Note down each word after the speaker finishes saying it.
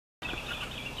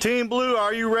Team Blue,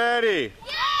 are you ready?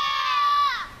 Yeah!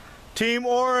 Team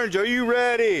Orange, are you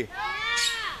ready?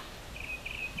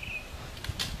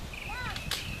 Yeah!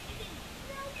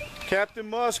 Captain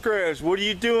Musgraves, what are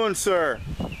you doing, sir?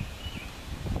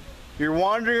 You're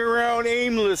wandering around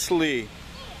aimlessly.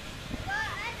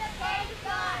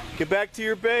 Get back to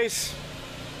your base.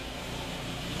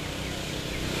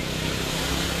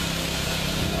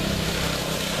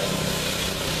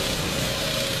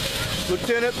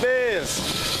 Lieutenant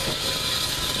Biz.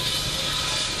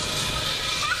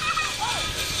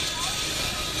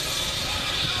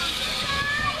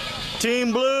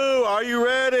 Team Blue, are you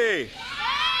ready?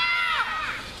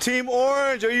 Yeah! Team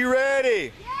Orange, are you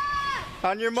ready? Yeah!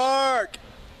 On your mark.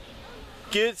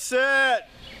 Get set.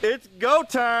 It's go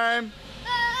time.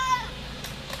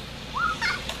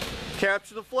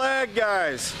 Capture the flag,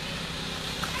 guys.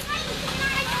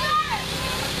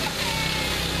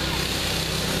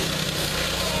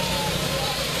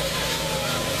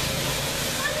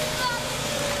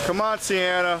 Come on,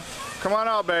 Sienna. Come on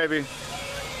out, baby.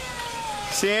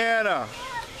 Sienna.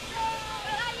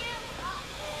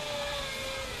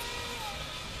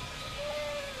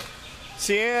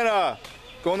 Sienna.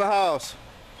 Go in the house.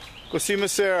 Go see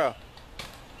Miss Sarah.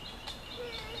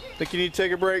 Think you need to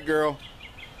take a break, girl.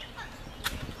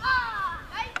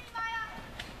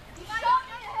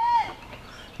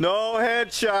 No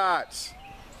headshots.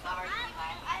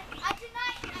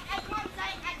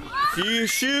 If you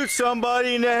shoot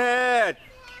somebody in the head,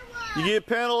 you get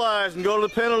penalized and go to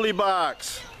the penalty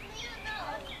box.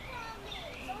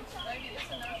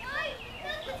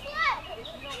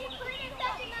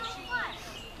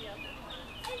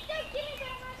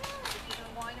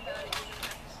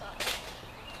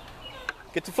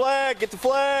 Get the flag, get the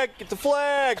flag, get the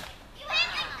flag.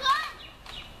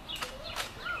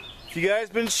 If you guys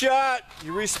been shot,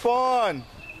 you respawn.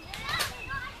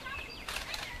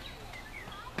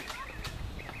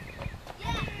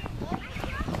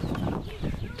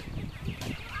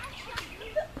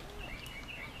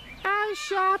 I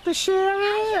shot the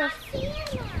sheriff.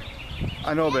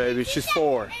 I know, baby. She's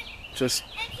 4. Just,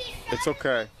 it's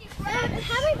okay. How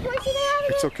many points do they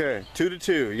have? It's okay.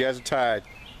 2-2. You guys are tied.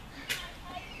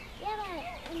 Yeah,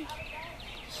 but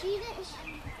she didn't.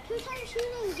 2 times she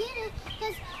didn't get it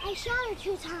because I shot her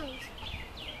 2 times.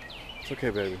 It's okay,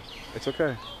 baby. It's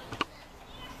okay.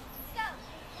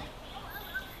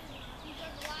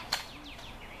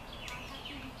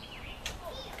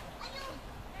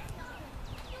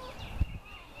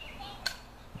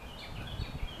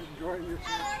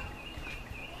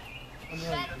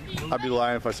 I'd be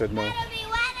lying if I said no.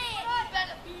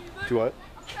 Do what?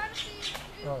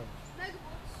 Oh,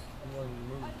 I'm going to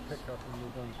move the pickup and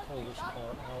we're going to pull this car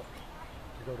out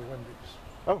to go to Wendy's.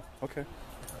 Oh, okay.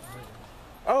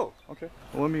 Oh, okay.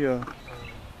 Well, let me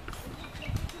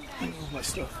move my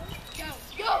stuff.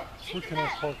 Where can I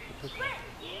park the pickup?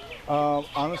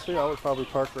 Honestly, I would probably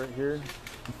park right here in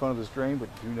front of this drain, but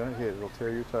do not hit. It'll tear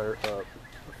your tire up.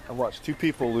 I watched 2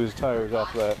 people lose tires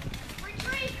off that.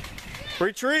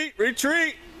 Retreat!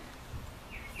 Retreat!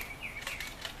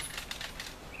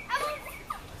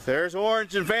 There's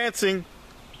Orange advancing.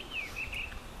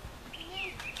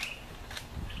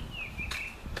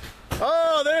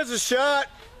 Oh, there's a shot.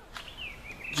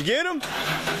 Did you get him?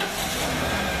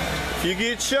 If you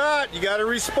get shot, you gotta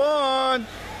respawn.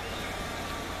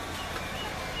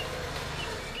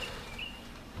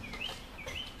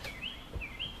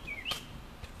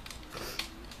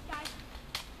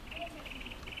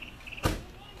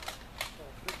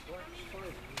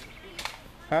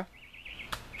 Huh?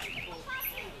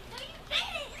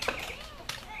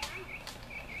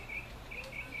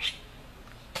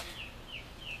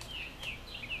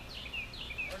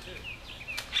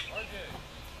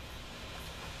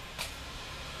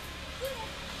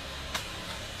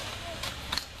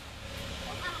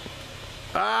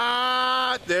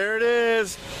 Ah, there it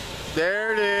is.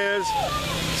 There it is.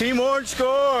 Team Orange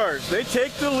scores. They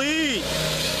take the lead.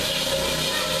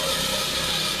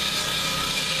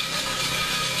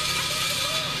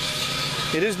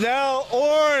 It is now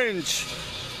Orange,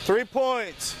 3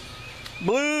 points.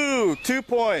 Blue, 2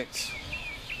 points.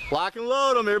 Lock and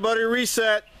load them. Everybody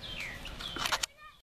reset.